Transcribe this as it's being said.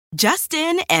Just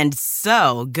in and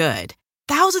so good.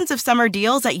 Thousands of summer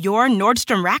deals at your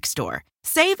Nordstrom Rack store.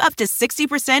 Save up to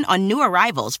 60% on new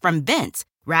arrivals from Vince,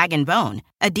 Rag & Bone,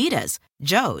 Adidas,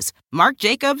 Joe's, Marc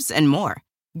Jacobs, and more.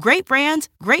 Great brands,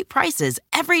 great prices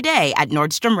every day at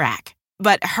Nordstrom Rack.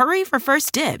 But hurry for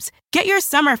first dibs. Get your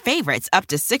summer favorites up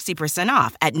to 60%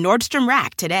 off at Nordstrom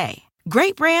Rack today.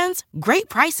 Great brands, great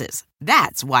prices.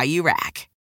 That's why you rack.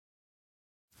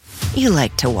 You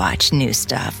like to watch new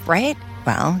stuff, right?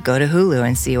 Well, go to Hulu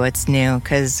and see what's new,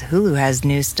 because Hulu has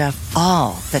new stuff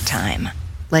all the time.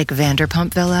 Like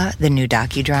Vanderpump Villa, the new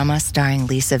docudrama starring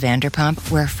Lisa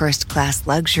Vanderpump, where first-class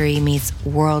luxury meets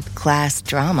world-class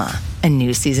drama. A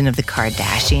new season of The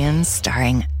Kardashians,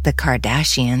 starring The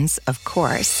Kardashians, of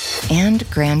course. And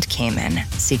Grand Cayman,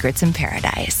 Secrets in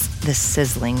Paradise, the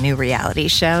sizzling new reality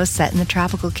show set in the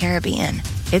tropical Caribbean.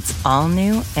 It's all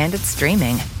new, and it's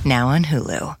streaming, now on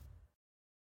Hulu.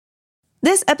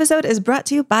 This episode is brought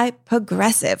to you by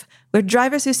Progressive, where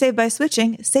drivers who save by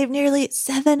switching save nearly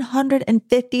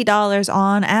 $750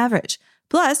 on average.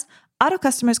 Plus, auto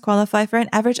customers qualify for an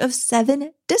average of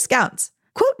 7 discounts.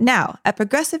 Quote now at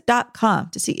Progressive.com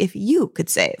to see if you could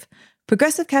save.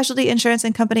 Progressive Casualty Insurance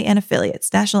and Company and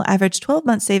Affiliates. National average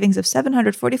 12-month savings of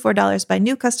 $744 by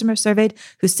new customers surveyed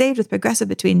who saved with Progressive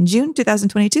between June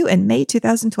 2022 and May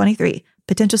 2023.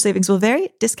 Potential savings will vary.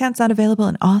 Discounts not available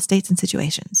in all states and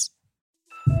situations.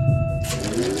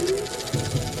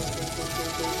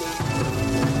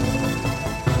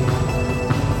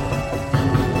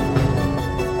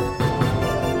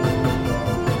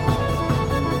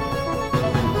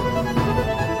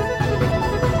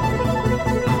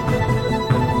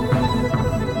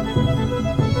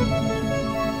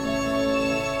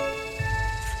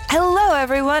 Hello,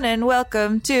 everyone, and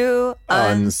welcome to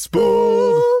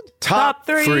Unspooled Top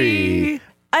 3.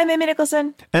 I'm Amy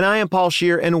Nicholson. And I am Paul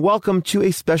Scheer, and welcome to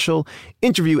a special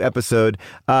interview episode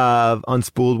of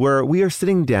Unspooled, where we are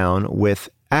sitting down with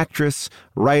actress,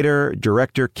 writer,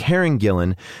 director Karen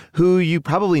Gillan, who you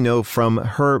probably know from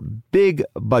her big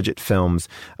budget films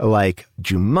like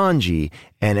Jumanji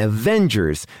and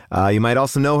Avengers. You might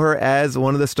also know her as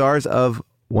one of the stars of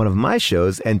one of my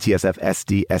shows, NTSF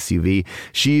SD SUV.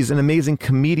 She's an amazing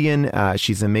comedian.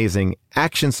 She's an amazing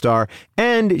action star.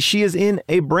 And she is in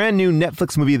a brand new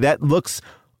Netflix movie that looks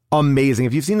amazing.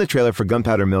 If you've seen the trailer for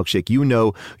Gunpowder Milkshake, you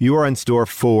know you are in store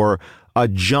for a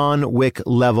John Wick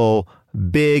level,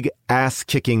 big ass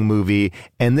kicking movie.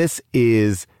 And this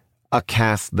is a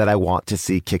cast that I want to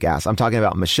see kick ass. I'm talking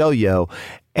about Michelle Yeoh,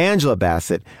 Angela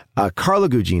Bassett, Carla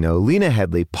Gugino, Lena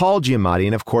Headey, Paul Giamatti,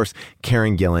 and of course,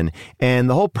 Karen Gillan. And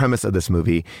the whole premise of this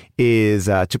movie is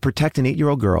to protect an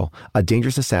 8-year-old girl. A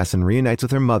dangerous assassin reunites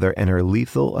with her mother and her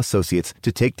lethal associates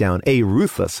to take down a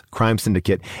ruthless crime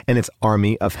syndicate and its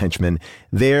army of henchmen.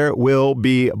 There will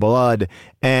be blood.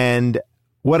 And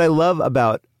what I love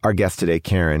about our guest today,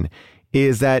 Karen,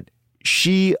 is that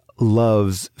she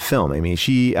loves film. I mean,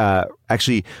 she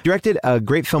actually directed a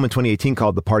great film in 2018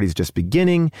 called The Party's Just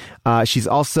Beginning. She's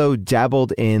also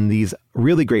dabbled in these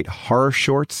really great horror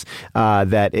shorts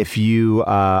that if you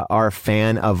are a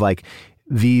fan of like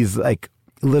these like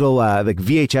little like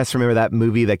VHS, remember that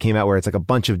movie that came out where it's like a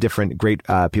bunch of different great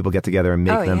people get together and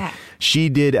make them. Yeah. She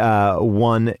did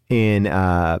one in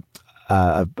a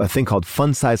thing called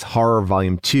Fun Size Horror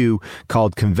Volume 2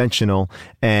 called Conventional,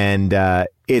 and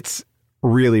it's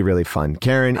really, really fun.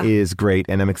 Karen is great,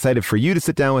 and I'm excited for you to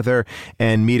sit down with her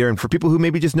and meet her. And for people who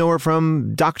maybe just know her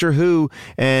from Doctor Who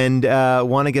and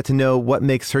want to get to know what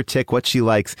makes her tick, what she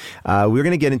likes, we're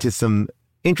going to get into some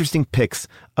interesting picks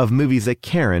of movies that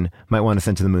Karen might want to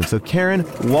send to the moon. So Karen,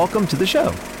 welcome to the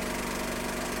show.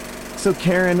 So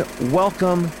Karen,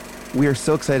 welcome. We are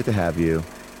so excited to have you.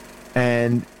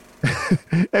 And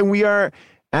and we are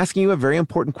asking you a very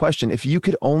important question. If you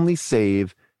could only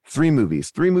save three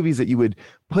movies that you would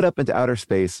put up into outer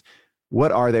space,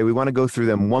 what are they? We want to go through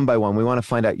them one by one. We want to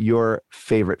find out your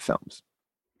favorite films.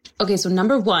 Okay, so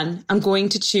number 1, I'm going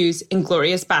to choose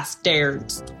Inglourious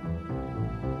Basterds.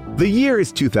 The year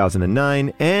is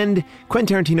 2009, and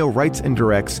Quentin Tarantino writes and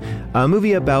directs a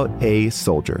movie about a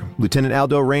soldier, Lieutenant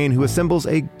Aldo Rain, who assembles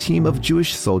a team of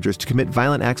Jewish soldiers to commit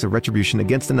violent acts of retribution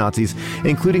against the Nazis,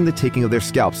 including the taking of their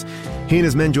scalps. He and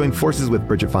his men join forces with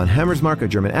Bridget von Hammersmark, a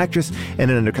German actress, and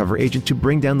an undercover agent to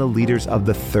bring down the leaders of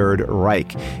the Third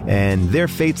Reich. And their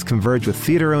fates converge with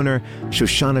theater owner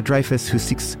Shoshana Dreyfus, who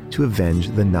seeks to avenge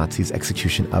the Nazis'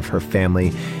 execution of her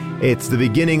family. It's the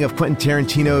beginning of Quentin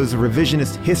Tarantino's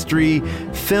revisionist history,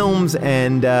 films,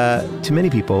 and to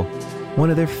many people, one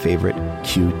of their favorite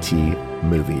QT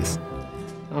movies.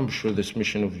 I'm sure this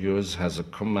mission of yours has a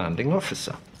commanding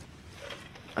officer,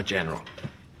 a general.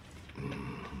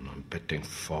 I'm betting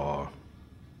for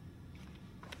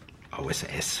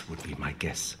OSS would be my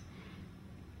guess.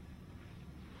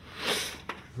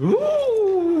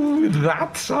 Ooh,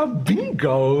 that's a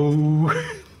bingo.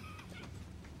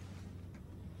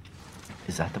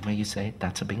 Is that the way you say it?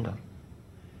 That's a bingo.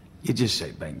 You just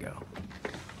say bingo.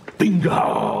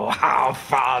 Bingo! How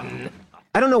fun!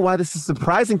 I don't know why this is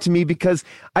surprising to me, because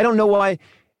I don't know why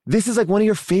this is like one of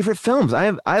your favorite films.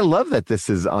 I love that this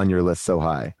is on your list so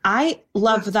high. I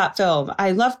love that film.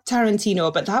 I love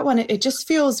Tarantino, but that one, it just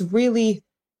feels really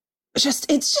it's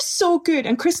just so good.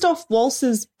 And Christoph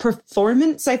Waltz's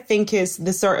performance, I think, is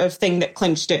the sort of thing that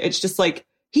clinched it. It's just like,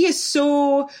 he is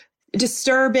so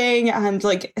disturbing, and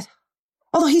like,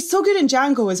 although he's so good in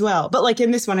Django as well. But like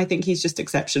in this one, I think he's just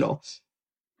exceptional.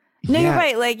 No, you're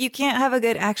right. Like, you can't have a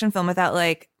good action film without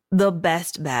like the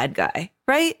best bad guy,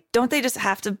 right? Don't they just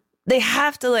have to? They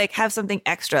have to like have something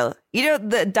extra. You know,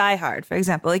 the Die Hard, for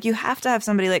example. Like, you have to have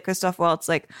somebody like Christoph Waltz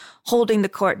like holding the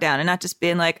court down and not just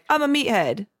being like, I'm a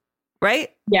meathead,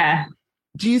 right? Yeah.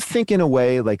 Do you think in a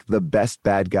way like the best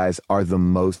bad guys are the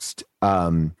most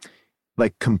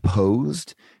like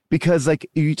composed? Because like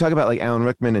you talk about like Alan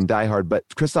Rickman and Die Hard, but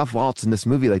Christoph Waltz in this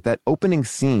movie, like that opening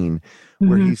scene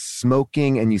where he's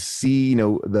smoking and you see, you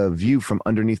know, the view from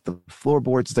underneath the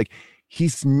floorboards. It's like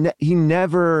he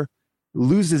never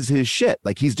loses his shit.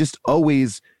 Like, he's just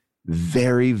always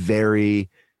very, very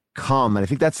calm. And I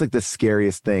think that's like the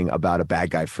scariest thing about a bad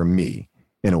guy for me,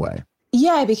 in a way.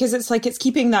 Yeah, because it's like, it's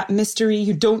keeping that mystery.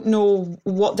 You don't know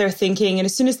what they're thinking. And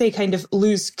as soon as they kind of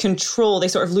lose control, they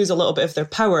sort of lose a little bit of their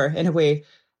power in a way.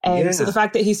 So the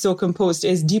fact that he's so composed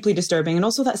is deeply disturbing. And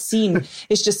also that scene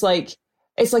is just like,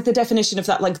 it's like the definition of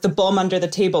that, like the bomb under the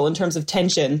table in terms of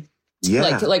tension.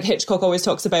 Yeah. Like Hitchcock always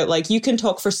talks about, like, you can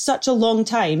talk for such a long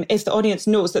time if the audience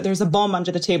knows that there's a bomb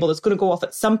under the table that's going to go off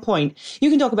at some point. You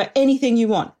can talk about anything you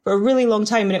want for a really long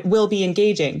time and it will be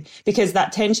engaging because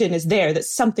that tension is there, that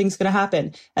something's going to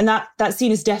happen. And that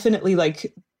scene is definitely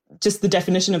like just the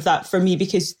definition of that for me,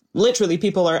 because literally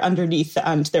people are underneath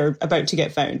and they're about to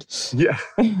get found. Yeah.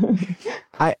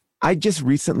 I just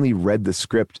recently read the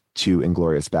script to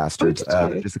Inglourious Bastards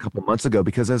just a couple months ago,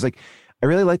 because I was like, I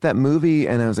really like that movie.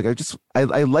 And I was like,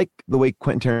 I like the way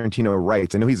Quentin Tarantino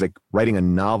writes. I know he's like writing a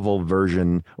novel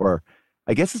version, or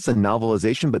I guess it's a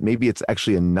novelization, but maybe it's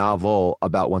actually a novel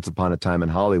about Once Upon a Time in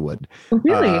Hollywood. Oh,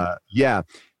 really? Yeah.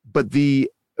 But the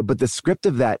script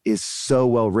of that is so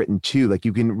well written too. Like,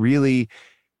 he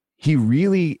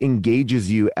really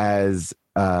engages you as,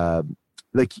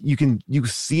 like you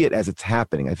see it as it's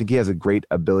happening. I think he has a great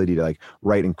ability to like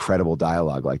write incredible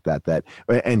dialogue like that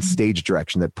and stage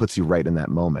direction that puts you right in that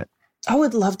moment. I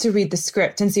would love to read the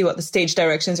script and see what the stage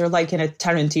directions are like in a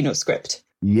Tarantino script.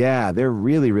 Yeah, they're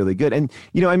really, really good. And,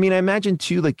 you know, I mean, I imagine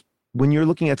too, like when you're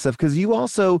looking at stuff, because you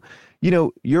also, you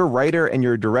know, you're a writer and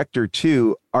you're a director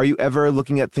too. Are you ever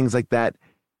looking at things like that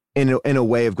in a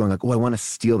way of going like, oh, I want to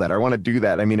steal that, or I want to do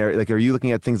that? I mean, are you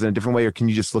looking at things in a different way, or can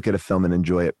you just look at a film and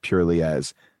enjoy it purely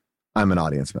as I'm an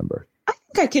audience member? I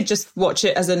think I could just watch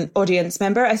it as an audience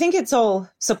member. I think it's all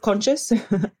subconscious.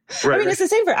 Right. I mean, it's the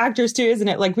same for actors too, isn't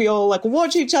it? Like, we all like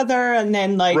watch each other and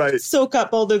then like soak up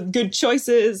all the good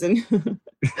choices and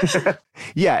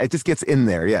yeah, it just gets in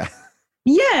there. Yeah.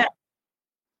 Yeah.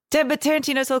 But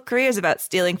Tarantino's whole career is about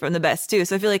stealing from the best too.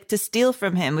 So I feel like to steal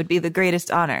from him would be the greatest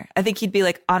honor. I think he'd be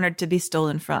like honored to be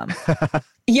stolen from.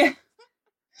 Yeah.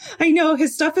 I know,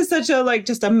 his stuff is such a like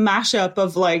just a mashup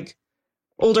of like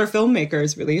older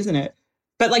filmmakers, really, isn't it?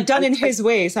 But like done in his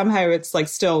way, somehow it's like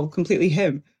still completely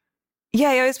him.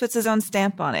 Yeah, he always puts his own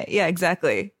stamp on it. Yeah,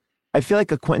 exactly. I feel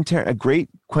like a great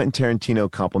Quentin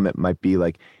Tarantino compliment might be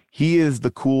like, he is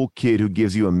the cool kid who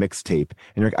gives you a mixtape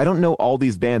and you're like, I don't know all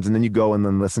these bands. And then you go and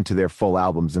then listen to their full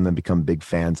albums and then become big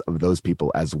fans of those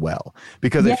people as well.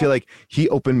 Because I feel like he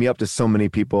opened me up to so many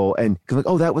people and like,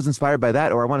 oh, that was inspired by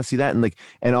that, or I want to see that.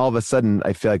 And all of a sudden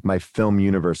I feel like my film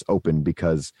universe opened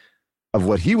because of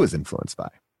what he was influenced by.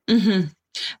 Mm-hmm.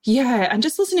 Yeah, and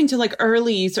just listening to like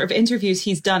early sort of interviews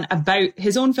he's done about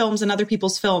his own films and other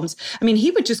people's films. I mean,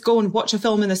 he would just go and watch a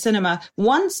film in the cinema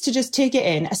once to just take it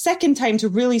in, a second time to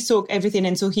really soak everything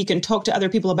in so he can talk to other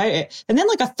people about it, and then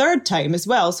like a third time as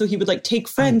well, so he would like take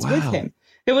friends with him.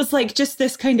 It was like just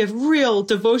this kind of real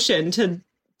devotion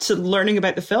to learning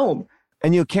about the film.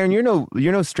 And you know, Karen, you're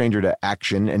no stranger to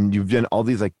action, and you've done all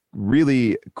these like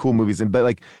really cool movies, but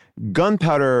like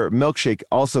Gunpowder Milkshake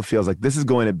also feels like this is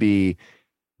going to be.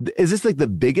 Is this like the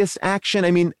biggest action? I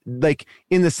mean, like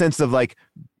in the sense of like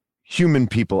human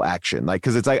people action, like,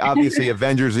 cause it's like obviously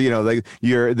Avengers, you know, like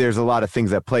there's a lot of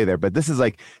things that play there, but this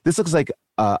looks like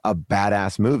a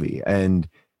badass movie. And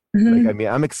like, I mean,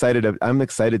 I'm excited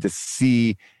to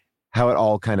see how it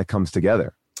all kind of comes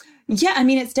together. Yeah, I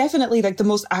mean, it's definitely like the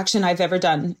most action I've ever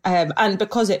done. And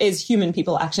because it is human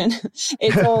people action,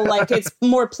 it's all like, it's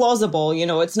more plausible, you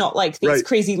know, it's not like these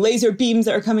crazy laser beams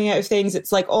that are coming out of things.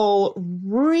 It's like all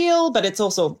real, but it's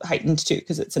also heightened too,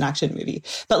 because it's an action movie.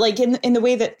 But like in the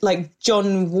way that like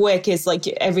John Wick is like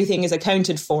everything is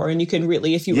accounted for, and you can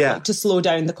really, if you were like to slow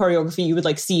down the choreography, you would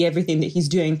like see everything that he's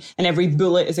doing and every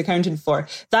bullet is accounted for.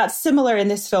 That's similar in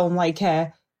this film. Like,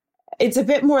 it's a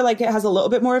bit more like it has a little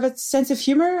bit more of a sense of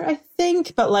humor, I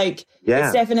think, but like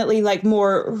it's definitely like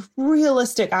more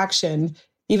realistic action,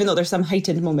 even though there's some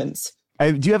heightened moments.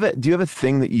 Do you have a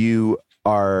thing that you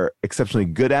are exceptionally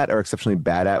good at or exceptionally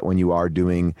bad at when you are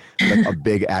doing like a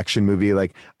big action movie?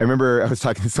 Like I remember I was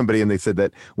talking to somebody and they said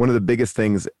that one of the biggest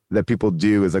things that people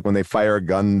do is like when they fire a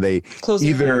gun, they close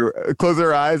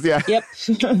their eyes. Yeah. Yep.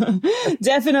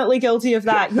 Definitely guilty of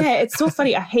that. Yeah. It's so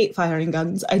funny. I hate firing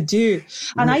guns. I do.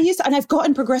 And I've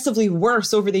gotten progressively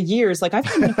worse over the years. Like I've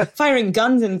been firing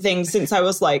guns and things since I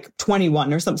was like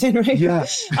 21 or something, right? Yeah.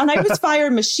 And I was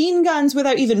firing machine guns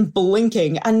without even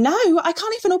blinking. And now I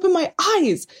can't even open my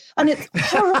eyes. And it's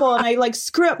horrible. And I like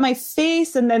screw up my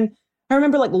face. And then I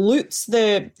remember like Lutz,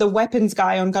 the weapons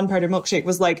guy on Gunpowder Milkshake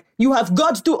was like, "You have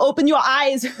got to open your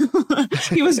eyes."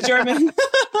 He was German.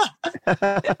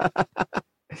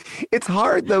 It's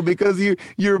hard though, because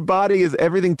your body is,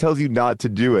 everything tells you not to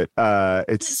do it.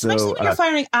 It's especially when you're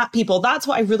firing at people. That's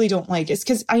what I really don't like. It's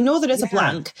because I know that it's a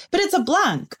blank, but it's a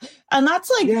blank. And that's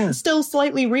like still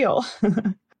slightly real.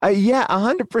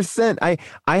 100%.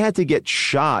 I had to get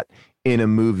shot in a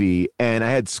movie and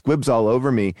I had squibs all over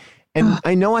me. And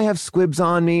I know I have squibs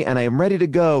on me and I am ready to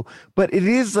go, but it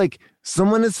is like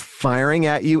someone is firing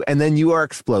at you and then you are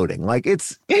exploding. Like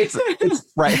it's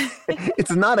right.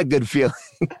 It's not a good feeling.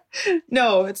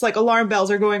 No, it's like alarm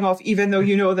bells are going off, even though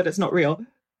you know that it's not real.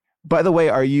 By the way,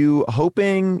 are you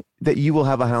hoping that you will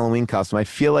have a Halloween costume? I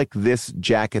feel like this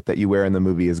jacket that you wear in the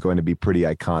movie is going to be pretty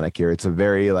iconic here. It's a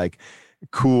very like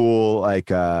cool,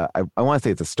 like I want to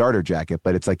say it's a starter jacket,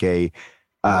 but it's like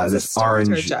this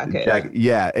orange jacket.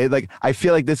 Yeah. I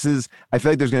feel like there's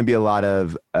going to be a lot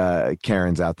of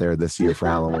Karens out there this year for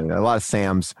Halloween. A lot of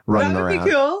Sams running around. That would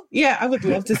be cool. Yeah, I would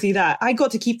love to see that. I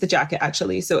got to keep the jacket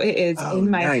actually. So it is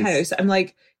in my house. I'm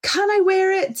like, can I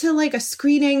wear it to like a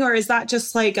screening, or is that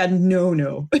just like a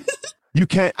no? You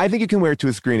can't. I think you can wear it to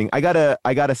a screening. I got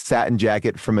a satin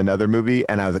jacket from another movie,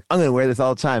 and I was like, I'm gonna wear this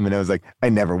all the time. And I was like, I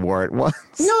never wore it once.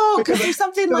 No, because there's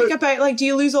something like about like, do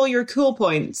you lose all your cool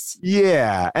points?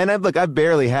 Yeah, and I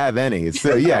barely have any.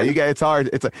 So yeah, it's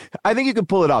hard. I think you can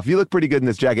pull it off. You look pretty good in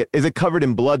this jacket. Is it covered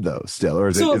in blood though, still, or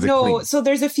is it clean? So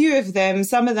there's a few of them.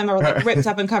 Some of them are like ripped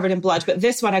up and covered in blood, but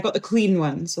this one I got the clean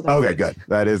one. So that's okay, good.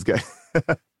 That is good.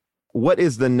 What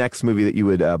is the next movie that you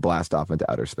would blast off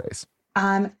into outer space?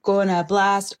 I'm gonna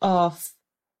blast off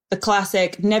the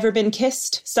classic Never Been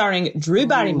Kissed, starring Drew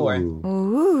Barrymore.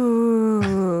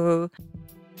 Ooh.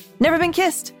 Never Been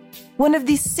Kissed. One of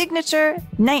the signature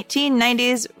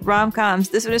 1990s rom-coms.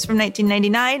 This one is from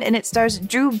 1999, and it stars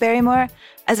Drew Barrymore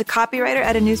as a copywriter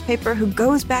at a newspaper who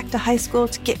goes back to high school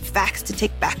to get facts to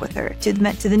take back with her to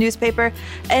the newspaper,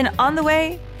 and on the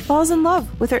way, falls in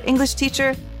love with her English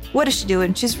teacher. What is she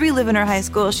doing? She's reliving her high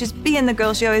school. She's being the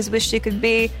girl she always wished she could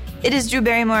be. It is Drew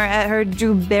Barrymore at her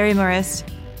Drew Barrymorest.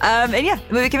 And yeah,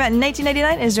 the movie came out in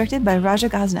 1999 and is directed by Raja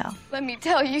Gosnell. Let me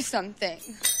tell you something.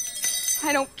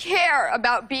 I don't care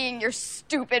about being your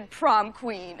stupid prom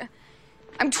queen.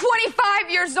 I'm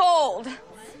 25 years old.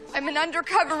 I'm an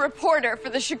undercover reporter for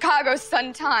the Chicago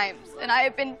Sun-Times, and I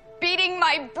have been beating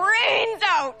my brains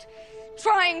out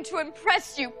trying to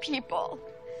impress you people.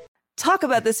 Talk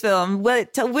about this film.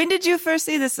 When did you first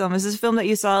see this film? Is this a film that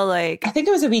you saw like... I think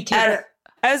it was a wee kid.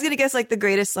 I was going to guess like the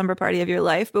greatest slumber party of your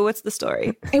life, but what's the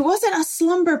story? It wasn't a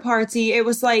slumber party. It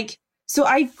was like... So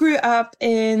I grew up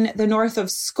in the north of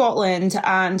Scotland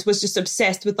and was just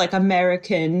obsessed with like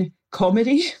American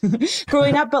comedy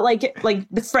growing up. But like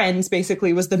The Friends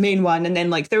basically was the main one. And then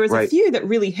like there was a few that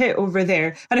really hit over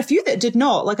there and a few that did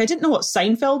not. Like I didn't know what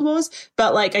Seinfeld was,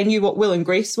 but like I knew what Will and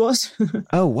Grace was.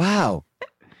 Oh, wow.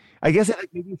 I guess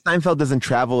maybe Seinfeld doesn't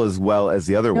travel as well as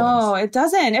the other ones. No, it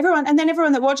doesn't. Everyone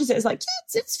that watches it is like,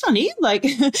 yeah, it's funny. Like,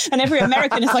 and every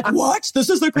American is like, what? This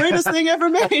is the greatest thing ever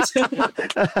made.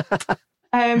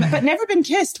 But Never Been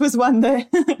Kissed was one that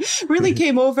really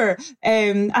came over.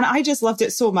 And I just loved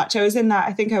it so much. I was in that.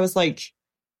 I think I was like,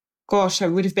 gosh, I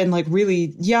would have been like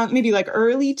really young, maybe like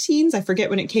early teens. I forget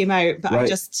when it came out, but I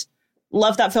just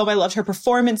loved that film. I loved her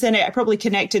performance in it. I probably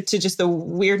connected to just the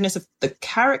weirdness of the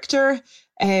character.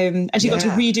 And she got to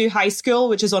redo high school,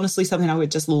 which is honestly something I would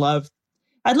just love.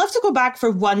 I'd love to go back for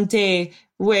one day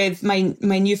with my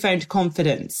newfound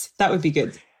confidence. That would be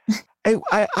good.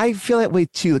 I feel that way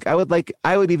too.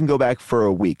 I would even go back for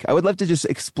a week. I would love to just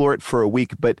explore it for a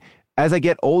week, but as I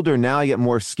get older now, I get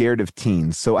more scared of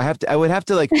teens. So I would have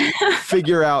to like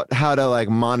figure out how to like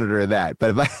monitor that.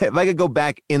 But if I could go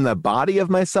back in the body of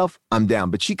myself, I'm down.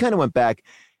 But she kind of went back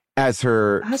as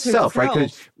herself,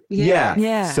 right?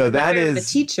 Yeah. So that is the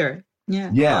teacher. Yeah.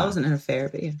 Yeah. Well, that wasn't unfair,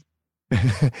 but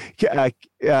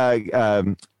yeah.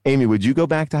 Amy, would you go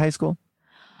back to high school?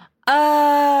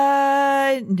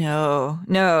 No.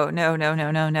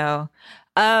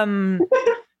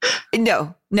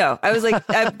 No. I was like,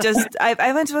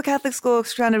 I went to a Catholic school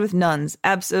surrounded with nuns.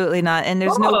 Absolutely not. And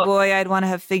there's no boy I'd want to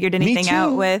have figured anything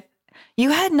out with.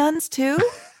 You had nuns too?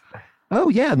 Oh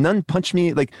yeah. Nun punched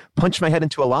my head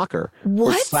into a locker.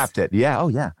 What? Or slapped it. Yeah.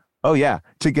 Oh yeah.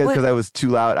 Because I was too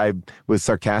loud. I was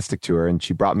sarcastic to her and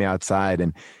she brought me outside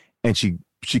and she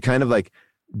kind of like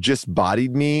just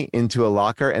bodied me into a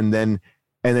locker and then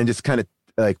just kind of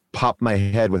like popped my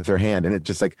head with her hand and it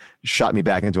just like shot me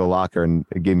back into a locker and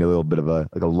it gave me a little bit of a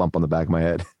lump on the back of my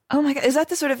head. Oh my God. Is that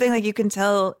the sort of thing like you can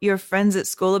tell your friends at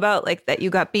school about, like that you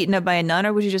got beaten up by a nun,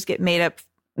 or would you just get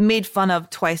made fun of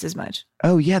twice as much?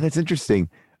 Oh yeah, that's interesting.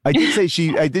 I did say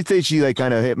she like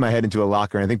kind of hit my head into a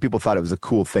locker, and I think people thought it was a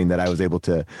cool thing that I was able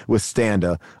to withstand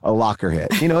a locker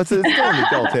hit. You know, it's still an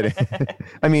adult hitting.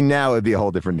 I mean, now it'd be a whole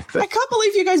different thing. I can't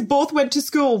believe you guys both went to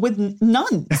school with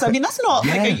nuns. I mean, that's not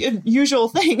like a usual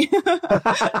thing.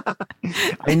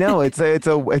 I know it is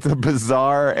a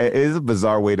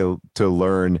bizarre way to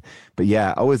learn. But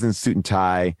yeah, always in suit and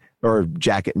tie or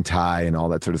jacket and tie and all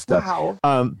that sort of stuff.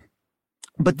 Wow.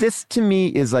 But this to me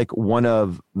is like one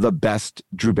of the best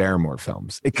Drew Barrymore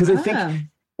films, because I think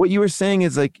what you were saying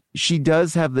is like she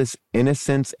does have this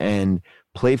innocence and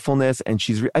playfulness, and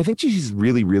I think she's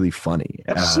really, really funny.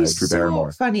 She's Drew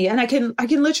Barrymore. So funny, and I can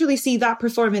literally see that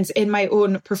performance in my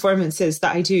own performances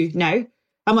that I do now.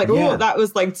 I'm like, that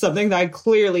was like something that I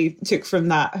clearly took from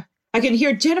that. I can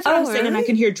hear Jennifer Aniston really? and I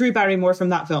can hear Drew Barrymore from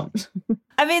that film.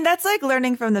 I mean, that's like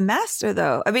learning from the master,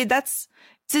 though. I mean, that's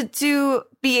to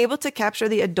be able to capture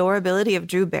the adorability of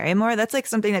Drew Barrymore. That's like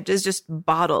something that is just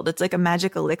bottled. It's like a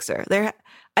magic elixir.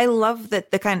 I love that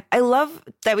I love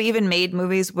that we even made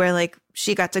movies where like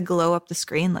she got to glow up the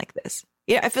screen like this.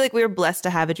 Yeah, I feel like we were blessed to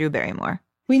have a Drew Barrymore.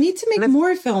 We need to make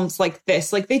more films like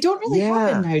this. Like they don't really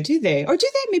happen now, do they? Or do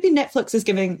they? Maybe Netflix is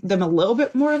giving them a little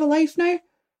bit more of a life now.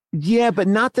 Yeah, but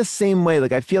not the same way.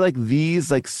 Like I feel like these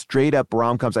like straight up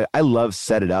rom-coms. I love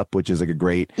Set It Up, which is like a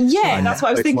great. Yeah, that's what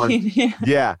I was thinking.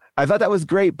 Yeah, I thought that was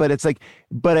great, but it's like,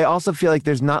 but I also feel like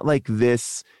there's not like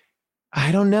this.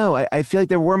 I don't know. I feel like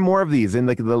there were more of these in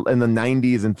like in the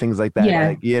 90s and things like that. Yeah,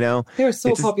 like, you know, they were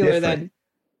so popular then.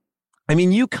 I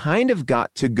mean, you kind of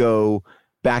got to go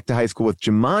back to high school with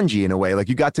Jumanji in a way. Like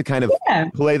you got to kind of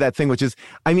play that thing, which is,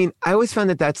 I mean, I always found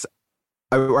that's.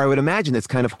 Or I would imagine it's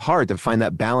kind of hard to find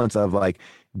that balance of like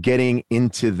getting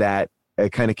into that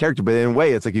kind of character. But in a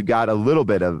way, it's like you got a little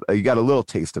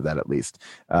taste of that at least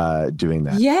doing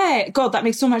that. Yeah. God, that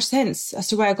makes so much sense as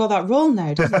to why I got that role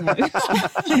now, doesn't it?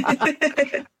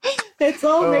 It's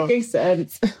all making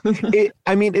sense.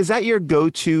 I mean, is that your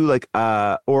go-to like,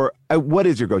 or what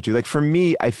is your go-to? Like for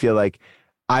me, I feel like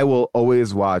I will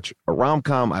always watch a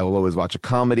rom-com. I will always watch a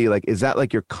comedy. Like, is that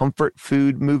like your comfort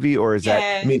food movie or is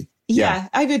that, I mean, yeah,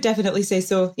 I would definitely say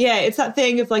so. Yeah, it's that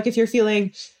thing of like if you're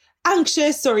feeling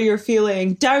anxious or you're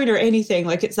feeling down or anything,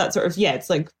 like it's that sort of, it's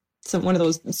like one of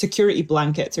those security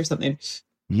blankets or something.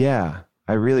 Yeah,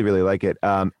 I really, really like it.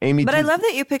 Amy. But I love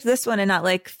that you picked this one and not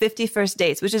like 50 First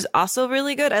Dates, which is also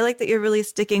really good. I like that you're really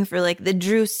sticking for like the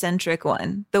Drew-centric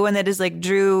one. The one that is like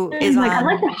Drew is like, on. I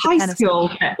like the high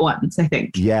school ones, I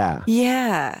think. Yeah.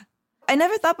 Yeah. I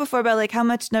never thought before about like how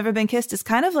much Never Been Kissed is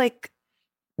kind of like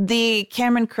the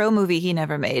Cameron Crowe movie he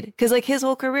never made, because like his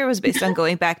whole career was based on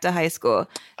going back to high school,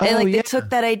 and they took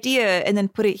that idea and then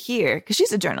put it here because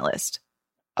she's a journalist.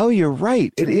 Oh, you're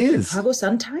right. It is Chicago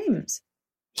Sun-Times.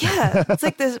 Yeah, it's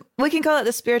like this. We can call it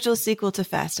the spiritual sequel to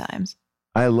Fast Times.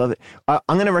 I love it. I'm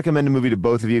going to recommend a movie to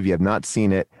both of you if you have not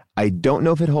seen it. I don't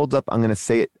know if it holds up. I'm going to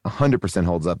say it 100%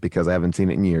 holds up because I haven't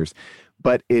seen it in years.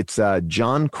 But it's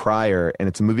John Cryer, and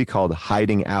it's a movie called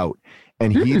Hiding Out,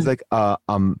 and he's like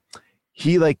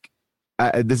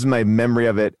this is my memory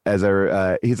of it as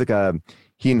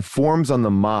he informs on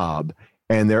the mob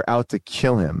and they're out to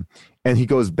kill him and he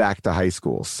goes back to high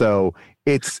school. So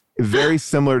it's very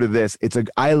similar to this.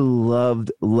 I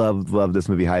loved this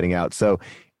movie Hiding Out. So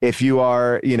if you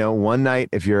are, one night,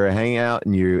 if you're hanging out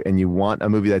and you want a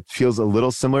movie that feels a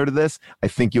little similar to this, I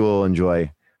think you will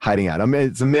enjoy Hiding Out. I mean,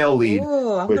 it's a male lead,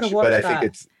 but I think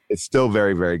it's still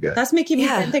very, very good. That's making me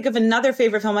think of another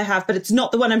favorite film I have, but it's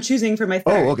not the one I'm choosing for my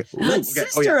third. Oh, okay. But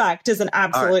Sister Act is an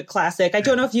absolute classic. I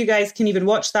don't know if you guys can even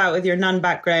watch that with your nun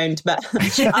background, but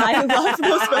I love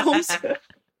those films.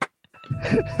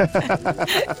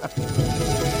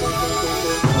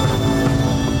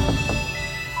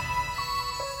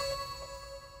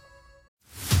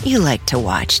 You like to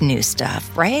watch new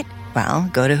stuff, right? Well,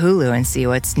 go to Hulu and see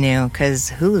what's new,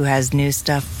 because Hulu has new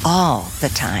stuff all the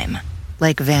time.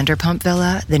 Like Vanderpump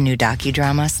Villa, the new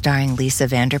docudrama starring Lisa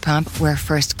Vanderpump, where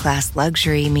first-class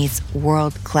luxury meets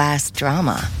world-class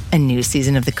drama. A new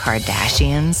season of The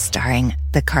Kardashians starring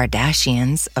The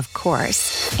Kardashians, of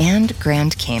course. And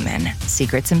Grand Cayman,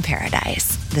 Secrets in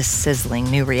Paradise, the sizzling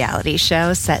new reality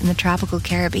show set in the tropical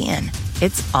Caribbean.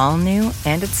 It's all new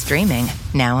and it's streaming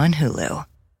now on Hulu.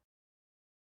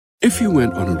 If you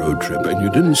went on a road trip and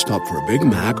you didn't stop for a Big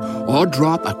Mac or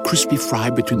drop a crispy fry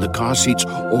between the car seats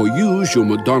or use your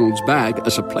McDonald's bag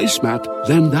as a placemat,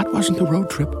 then that wasn't a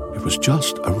road trip. It was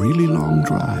just a really long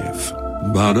drive.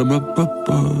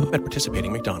 Ba-da-ba-ba-ba. At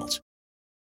participating McDonald's.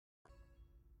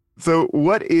 So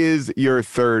what is your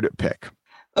third pick?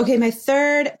 Okay, my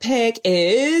third pick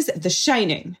is The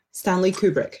Shining, Stanley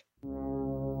Kubrick.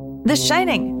 The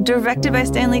Shining, directed by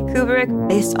Stanley Kubrick,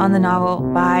 based on the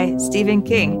novel by Stephen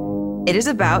King. It is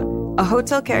about a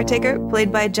hotel caretaker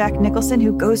played by Jack Nicholson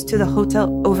who goes to the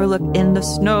hotel overlook in the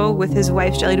snow with his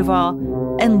wife, Shelley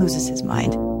Duvall, and loses his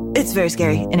mind. It's very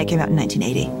scary, and it came out in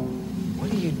 1980.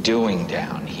 What are you doing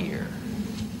down here?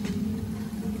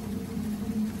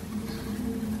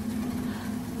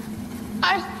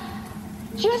 I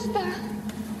just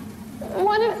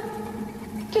wanted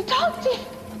to talk to you.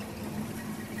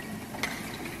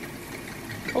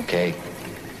 Okay,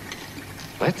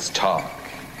 let's talk.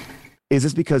 Is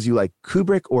this because you like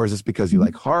Kubrick, or is this because you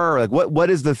like horror? Like, what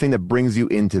is the thing that brings you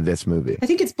into this movie? I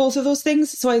think it's both of those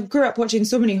things. So I grew up watching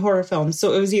so many horror films.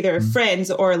 So it was either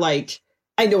Friends or like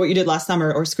I Know What You Did Last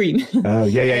Summer or Scream. Oh,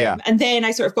 yeah. And then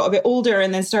I sort of got a bit older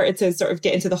and then started to sort of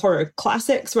get into the horror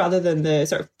classics rather than the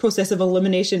sort of process of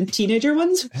elimination teenager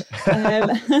ones.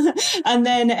 And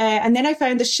then I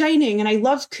found The Shining, and I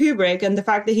love Kubrick, and the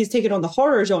fact that he's taken on the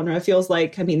horror genre feels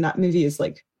like, I mean, that movie is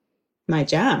like my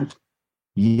jam.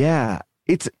 Yeah,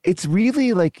 it's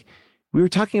really like we were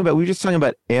just talking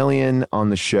about Alien on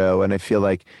the show, and I feel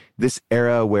like this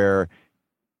era where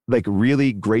like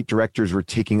really great directors were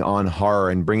taking on horror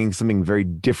and bringing something very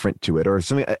different to it, or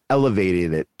something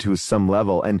elevated it to some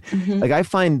level. And like I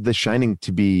find The Shining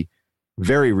to be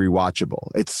very rewatchable.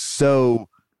 It's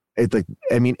like,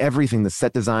 I mean, everything, the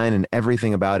set design and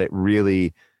everything about it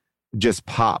really just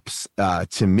pops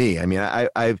to me. I mean,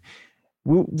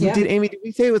 did Amy, did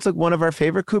we say it was like one of our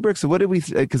favorite Kubricks? So what did we,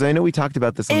 because I know we talked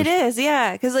about this. It is,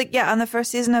 yeah. Because on the first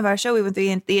season of our show, we went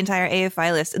through the entire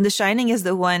AFI list, and The Shining is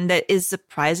the one that is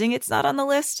surprising it's not on the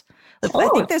list. Like, I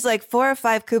think there's like 4 or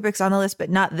 5 Kubricks on the list, but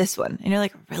not this one. And you're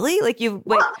like, really? Like wait,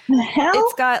 what the hell?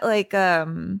 It's got like,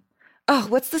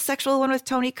 what's the sexual one with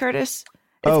Tony Curtis?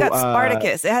 It's got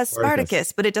Spartacus. It has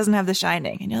Spartacus, but it doesn't have The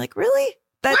Shining. And you're like, really?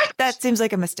 That seems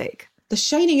like a mistake. The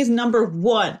Shining is number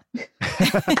 1.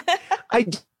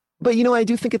 But I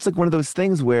do think it's like one of those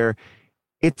things where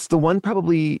it's the one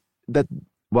probably that,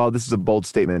 well, this is a bold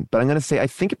statement, but I'm going to say I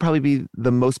think it probably be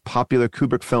the most popular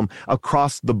Kubrick film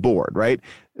across the board, right?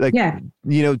 Like,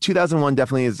 2001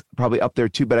 definitely is probably up there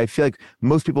too, but I feel like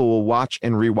most people will watch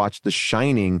and rewatch The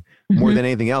Shining more than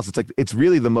anything else. It's like, it's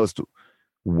really the most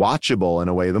watchable in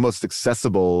a way, the most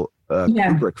accessible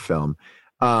Kubrick film.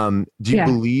 Do you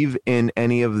believe in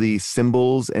any of the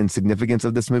symbols and significance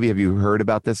of this movie? Have you heard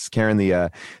about this, Karen?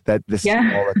 That this is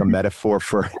all like a metaphor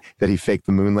for that he faked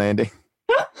the moon landing?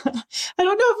 I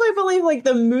don't know if I believe like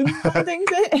the moon landing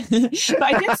bit, but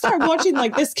I did start watching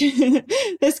like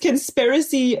this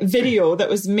conspiracy video that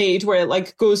was made where it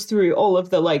like goes through all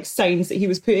of the like signs that he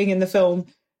was putting in the film.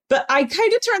 But I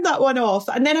kind of turned that one off,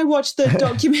 and then I watched the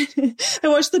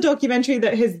documentary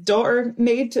that his daughter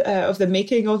made of the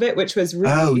making of it, which was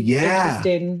really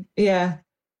interesting. Yeah,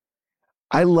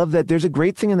 I love that. There's a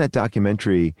great thing in that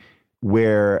documentary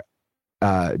where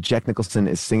Jack Nicholson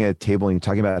is sitting at a table and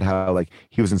talking about how like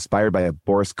he was inspired by a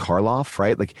Boris Karloff,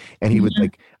 right? Like, and he would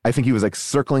like, I think he was like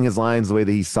circling his lines the way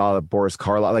that he saw Boris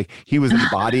Karloff. Like he was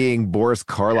embodying Boris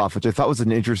Karloff, which I thought was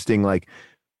an interesting like.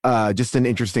 Just an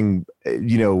interesting,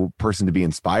 person to be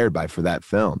inspired by for that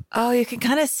film. Oh, you can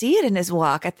kind of see it in his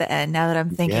walk at the end now that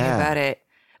I'm thinking about it.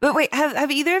 But wait,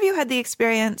 have either of you had the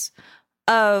experience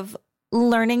of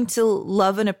learning to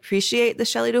love and appreciate the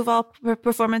Shelley Duvall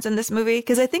performance in this movie.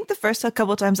 Because I think the first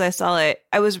couple times I saw it,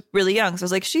 I was really young. So I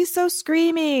was like, she's so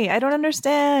screamy. I don't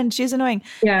understand. She's annoying.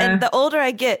 Yeah. And the older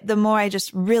I get, the more I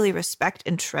just really respect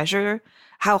and treasure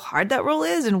how hard that role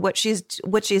is and what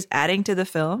she's adding to the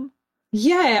film.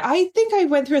 Yeah, I think I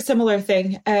went through a similar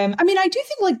thing. I mean, I do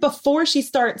think like before she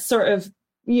starts sort of,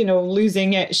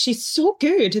 losing it, she's so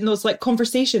good in those like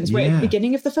conversations right at the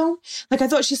beginning of the film. Like I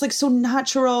thought she's like so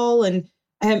natural, and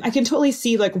I can totally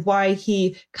see like why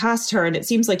he cast her. And it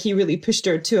seems like he really pushed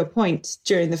her to a point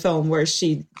during the film where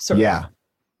she sort of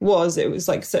it was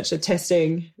like such a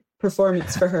testing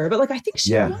performance for her. But like, I think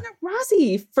she won a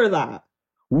Razzie for that.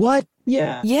 What?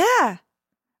 Yeah. Yeah.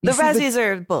 The Razzies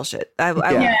are bullshit. I will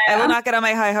not get on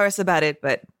my high horse about it,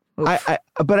 but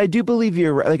but I do believe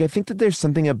you're right. Like, I think that there's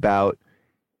something about,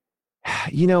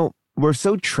 we're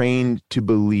so trained to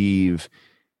believe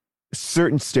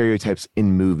certain stereotypes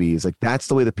in movies. Like, that's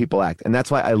the way that people act. And that's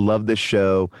why I love this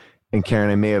show. And Karen,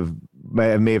 I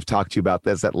may have talked to you about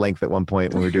this at length at one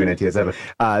point when we were doing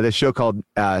NTSF. This show called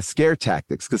Scare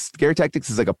Tactics, because Scare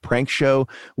Tactics is like a prank show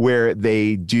where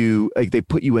they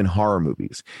put you in horror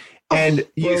movies. And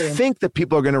you think that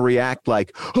people are going to react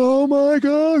like, oh my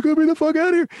God, get me the fuck out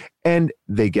of here. And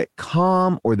they get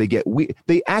calm, or they get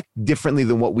they act differently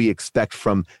than what we expect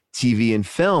from TV and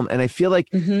film. And I feel like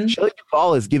Shelley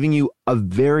Duvall is giving you a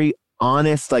very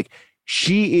honest, like,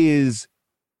 she is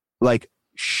like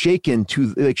shaken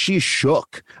to, like, she's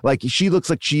shook. Like, she looks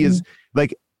like she is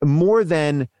like, more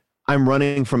than I'm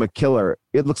running from a killer.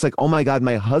 It looks like, oh my God,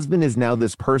 my husband is now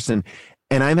this person,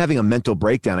 and I'm having a mental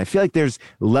breakdown. I feel like there's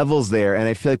levels there. And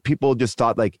I feel like people just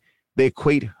thought like they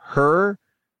equate her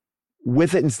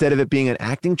with it instead of it being an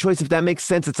acting choice, if that makes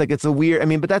sense. It's like, it's a weird,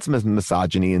 but that's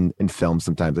misogyny in film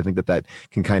sometimes. I think that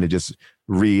can kind of just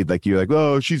read like, you're like,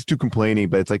 oh, she's too complaining.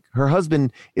 But it's like, her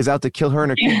husband is out to kill her and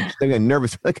her kids. They're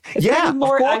nervous. Like, it's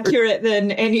more accurate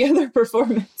than any other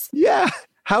performance. Yeah.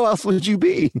 How else would you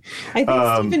be? I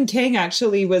think Stephen King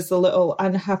actually was a little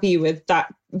unhappy with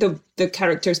that, the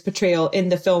character's portrayal in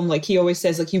the film. Like, he always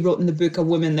says, like, he wrote in the book a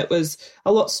woman that was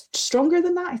a lot stronger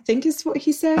than that, I think is what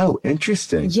he said. Oh,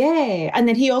 interesting. Yeah. And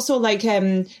then he also, like,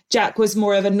 Jack was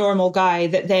more of a normal guy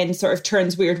that then sort of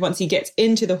turns weird once he gets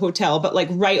into the hotel. But like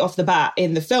right off the bat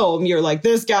in the film, you're like,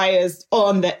 this guy is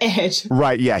on the edge.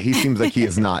 Right. Yeah. He seems like he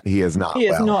is not. He is not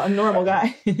a normal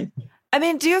guy. I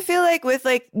mean, do you feel like with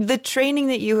like the training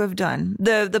that you have done,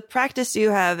 the practice you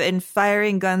have in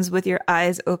firing guns with your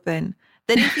eyes open,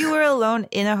 that if you were alone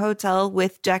in a hotel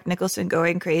with Jack Nicholson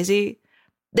going crazy,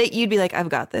 that you'd be like, I've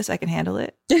got this, I can handle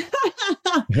it?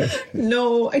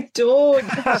 No, I don't.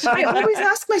 I always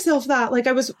ask myself that. Like,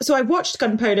 I watched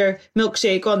Gunpowder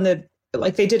Milkshake on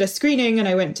they did a screening and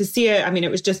I went to see it. I mean,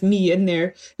 it was just me in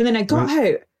there. And then I got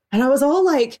out and I was all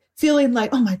like, feeling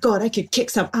like, oh my God, I could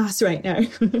kick some ass right now.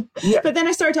 But then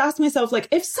I started to ask myself, like,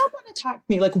 if someone attacked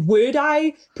me, like, would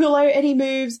I pull out any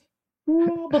moves?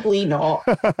 Probably not.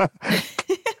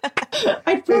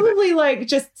 I'd probably like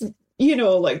just,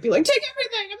 like be like, take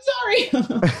everything. I'm sorry.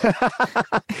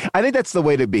 I think that's the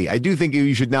way to be. I do think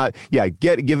you should not,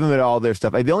 give them all their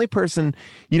stuff. The only person,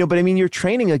 but I mean, you're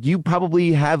training, like, you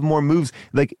probably have more moves.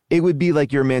 Like, it would be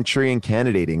like you're Manchurian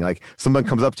candidating. Like, someone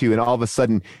comes up to you and all of a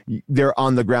sudden they're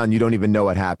on the ground. You don't even know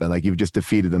what happened. Like, you've just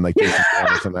defeated them, like Jason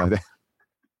or something like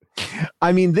that.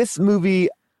 I mean, this movie,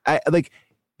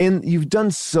 and you've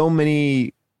done so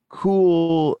many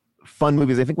cool, fun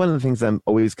movies. I think one of the things I'm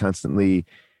always constantly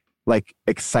like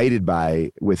excited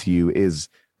by with you is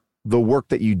the work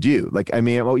that you do. Like, I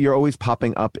mean, you're always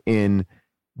popping up in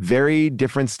very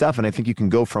different stuff. And I think you can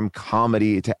go from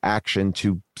comedy to action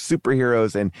to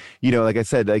superheroes. And, like I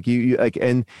said, like you like,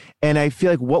 and I feel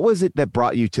like, what was it that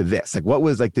brought you to this? Like, what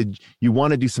was like, did you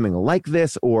want to do something like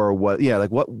this, or what? Yeah.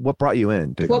 Like what brought you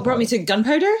in? What brought me to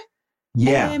Gunpowder?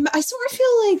 Yeah. I sort of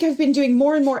feel like I've been doing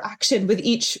more and more action with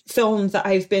each film that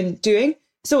I've been doing.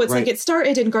 So it's like, it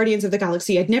started in Guardians of the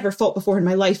Galaxy. I'd never fought before in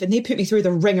my life, and they put me through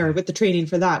the ringer with the training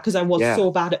for that because I was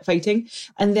so bad at fighting.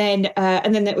 And then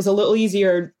it was a little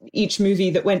easier each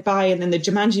movie that went by. And then the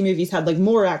Jumanji movies had like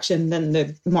more action than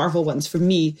the Marvel ones for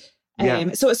me.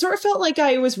 So it sort of felt like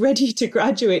I was ready to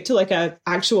graduate to like a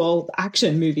actual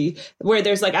action movie where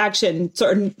there's like action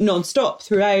sort of nonstop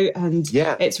throughout, and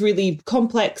it's really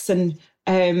complex, and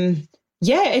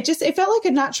it felt like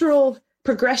a natural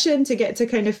progression to get to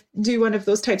kind of do one of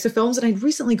those types of films. And I'd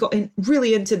recently gotten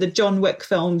really into the John Wick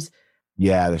films.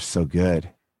 Yeah, they're so good.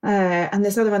 And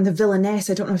this other one, The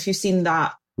Villainess, I don't know if you've seen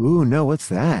that. Ooh, no, what's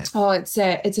that? Oh, it's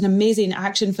an amazing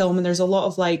action film, and there's a lot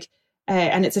of like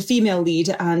and it's a female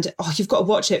lead, and you've got to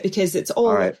watch it because it's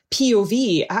all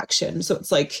POV action. So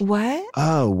it's like, what?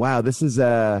 Oh, wow. This is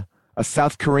a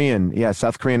South Korean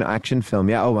action film.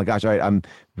 Yeah. Oh my gosh. All right. I'm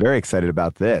very excited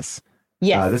about this.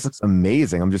 Yeah. This looks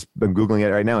amazing. I'm Googling it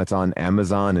right now. It's on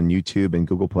Amazon and YouTube and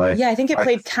Google Play. Yeah. I think it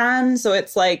played Cannes. So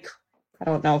it's like, I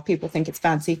don't know if people think it's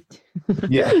fancy.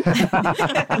 Yeah.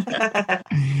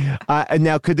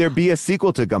 Now, could there be a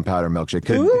sequel to Gunpowder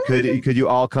Milkshake? Could you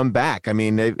all come back? I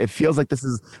mean, it feels like this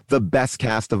is the best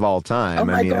cast of all time. Oh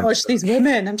my gosh, these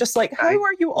women. I'm just like, how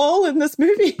are you all in this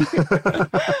movie?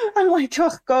 I'm like,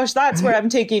 oh gosh, that's where I'm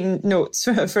taking notes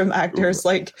from actors,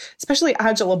 like especially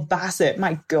Angela Bassett.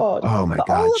 My God. Oh my God.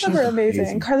 All of them are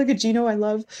amazing. Carla Gugino, I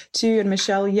love too, and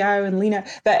Michelle Yeoh and Lena.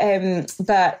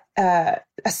 But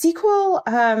a sequel,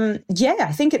 I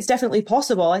think it's definitely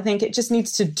possible. I think it just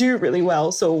needs to do really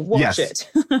well. So watch it.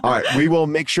 All right, we will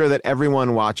make sure that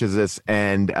everyone watches this.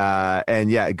 And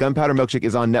Gunpowder Milkshake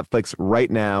is on Netflix right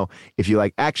now. If you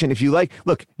like action,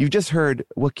 look, you've just heard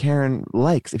what Karen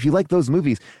likes. If you like those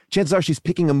movies, chances are she's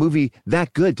picking a movie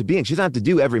that good to be in. She doesn't have to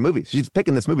do every movie. She's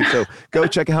picking this movie. So go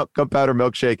check out Gunpowder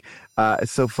Milkshake.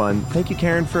 It's so fun. Thank you,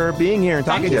 Karen, for being here and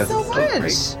talking to us. Thank you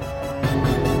so much.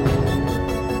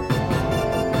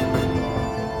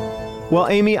 Well,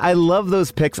 Amy, I love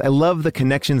those picks. I love the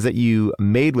connections that you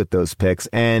made with those picks.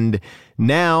 And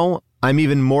now I'm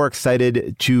even more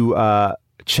excited to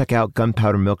check out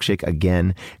Gunpowder Milkshake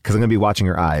again, because I'm going to be watching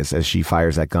her eyes as she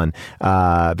fires that gun,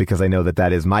 because I know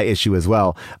that is my issue as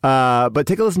well. But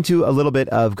take a listen to a little bit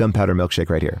of Gunpowder Milkshake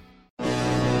right here.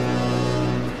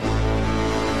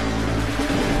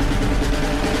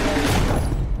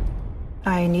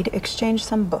 I need to exchange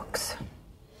some books.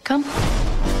 Come.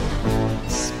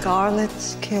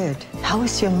 Scarlett's kid. How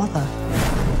is your mother?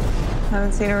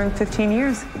 Haven't seen her in 15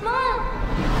 years. Mom!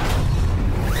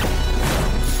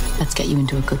 Let's get you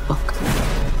into a good book.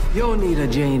 You'll need a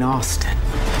Jane Austen.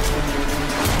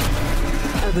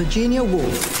 A Virginia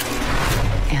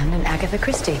Woolf. And an Agatha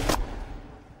Christie.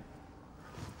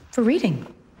 For reading.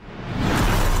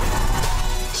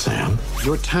 Sam,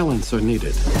 your talents are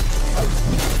needed.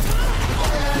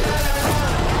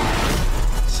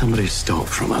 Somebody stole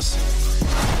from us.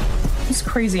 He's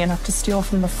crazy enough to steal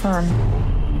from the firm.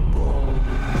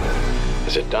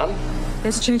 Is it done?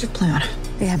 There's a change of plan.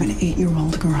 They have an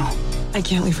 8-year-old girl. I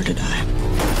can't leave her to die.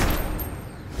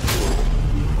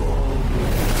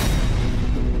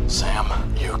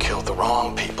 Sam, you killed the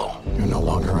wrong people. You're no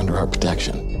longer under our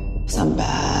protection. Some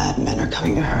bad men are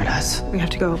coming to hurt us. We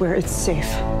have to go where it's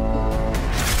safe.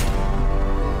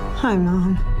 Hi,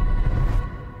 Mom.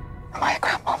 Am I a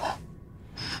grandmother?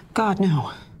 God,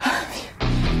 no.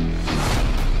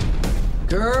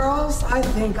 Girls, I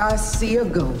think I see a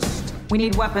ghost. We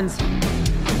need weapons.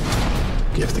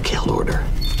 Give the kill order.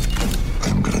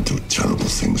 I'm gonna do terrible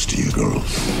things to you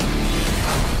girls.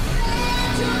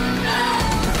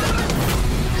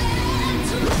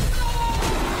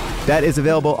 That is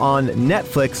available on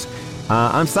Netflix.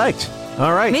 I'm psyched.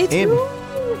 All right. Me too.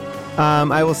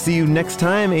 I will see you next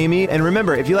time, Amy. And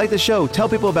remember, if you like the show, tell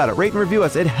people about it. Rate and review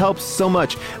us. It helps so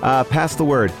much. Pass the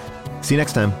word. See you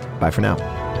next time. Bye for now.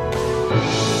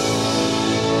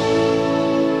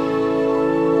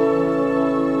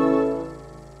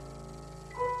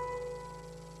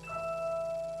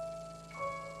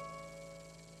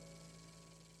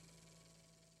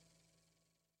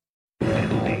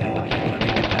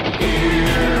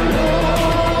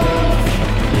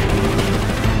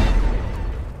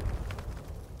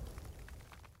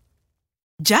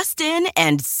 Just in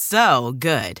and so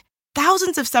good.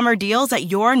 Thousands of summer deals at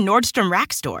your Nordstrom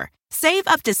Rack store. Save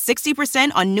up to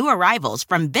 60% on new arrivals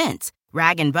from Vince,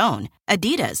 Rag & Bone,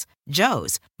 Adidas,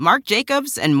 Joe's, Marc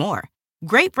Jacobs, and more.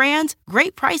 Great brands,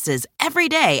 great prices every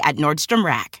day at Nordstrom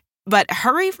Rack. But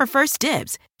hurry for first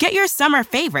dibs. Get your summer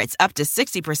favorites up to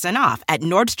 60% off at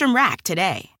Nordstrom Rack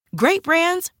today. Great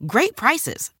brands, great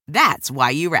prices. That's why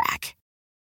you rack.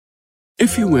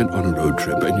 If you went on a road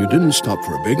trip and you didn't stop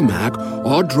for a Big Mac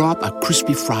or drop a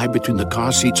crispy fry between the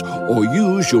car seats or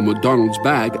use your McDonald's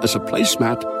bag as a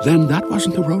placemat, then that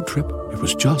wasn't a road trip. It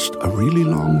was just a really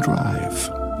long drive.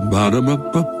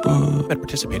 Ba-da-ba-ba-ba. At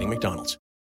participating McDonald's.